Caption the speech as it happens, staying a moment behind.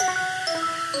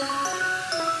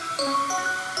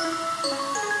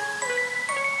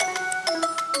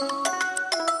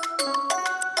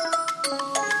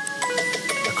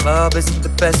club isn't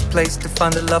the best place to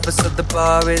find a lover, so the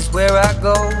bar is where I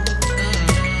go.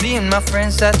 Me and my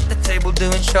friends at the table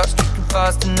doing shots, drinking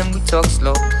fast, and then we talk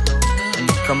slow. And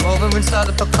you come over and start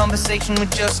up a conversation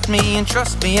with just me, and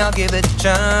trust me, I'll give it a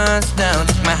chance. Now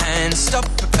take my hand, stop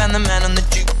it, and the man on the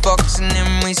jukebox, and then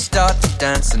we start to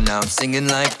dance. And now I'm singing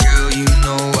like, girl, you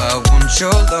know I want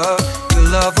your love. Your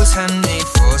love was handmade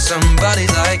for somebody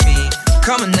like me.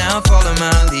 Come on now, follow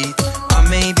my lead. I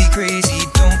may be crazy,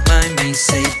 don't mind me.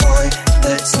 Say, boy,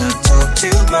 let's not talk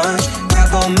too much.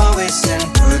 Grab on my waist and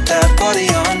put that body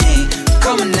on me.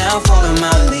 Come on now, follow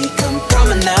my lead. Come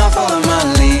on now, follow my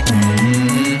lead.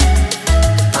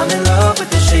 I'm in love with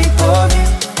the shape of you.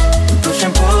 We push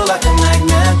and pull like a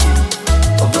magnet do.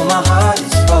 Although my heart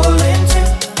is falling too.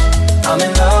 I'm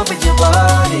in love with your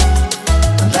body.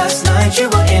 Last night you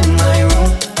were in my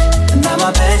room, and now my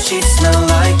bedsheets smell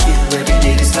like you. Every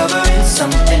day discovering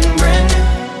something brand new.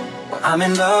 I'm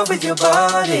in love with your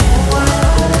body.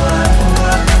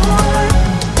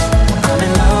 I'm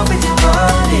in love with your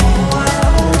body.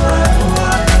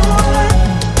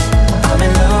 I'm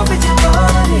in love with your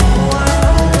body.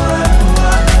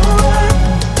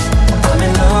 I'm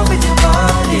in love with your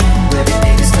body. Every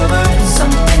day discovering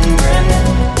something brand new.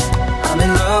 I'm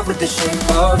in love with the shape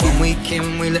of you. When we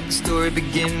came, we let the story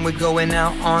begin. We're going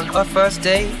out on our first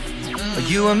date.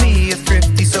 You and me are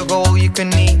thrifty, so go all you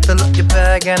can eat. Fill up your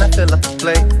bag and I fill up the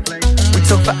plate. We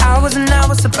talk for hours and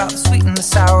hours about the sweet and the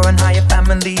sour, and how your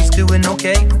family's doing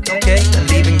okay.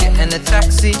 And even getting a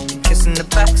taxi, kissing the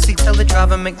backseat, tell the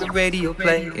driver make the radio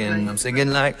play. And I'm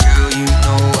singing like, girl, you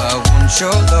know I want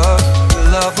your love. Your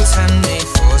love was handmade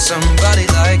for somebody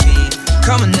like me.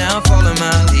 Come on now, follow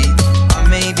my lead. I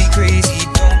may be crazy,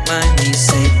 don't mind me.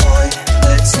 Say, boy,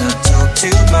 let's not talk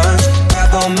too much.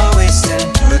 Grab on my waist and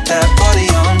put that body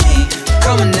on me.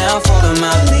 Come on now, follow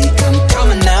my lead. Come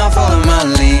on now, follow my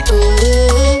lead.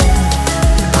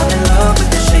 I'm in love with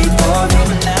the shape of you.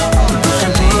 You push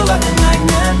and pull like a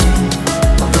magnet do.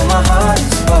 Although my heart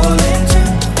is falling too.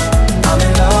 I'm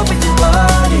in love with your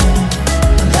body.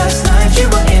 Last night you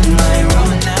were in my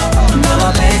room, and now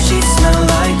my bedsheets smell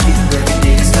like you. Every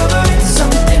day discovering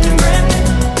something brand new.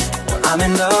 I'm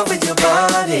in love with your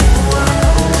body.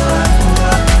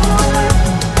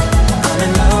 I'm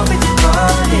in love with your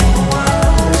body.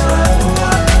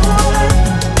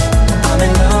 I'm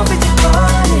in love with your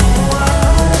body.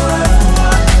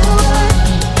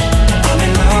 I'm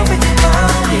in love with your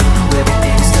body. Every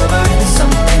day discovering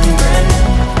something brand new.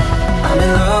 I'm in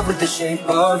love with the shape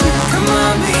of you. Come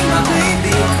on, be my baby.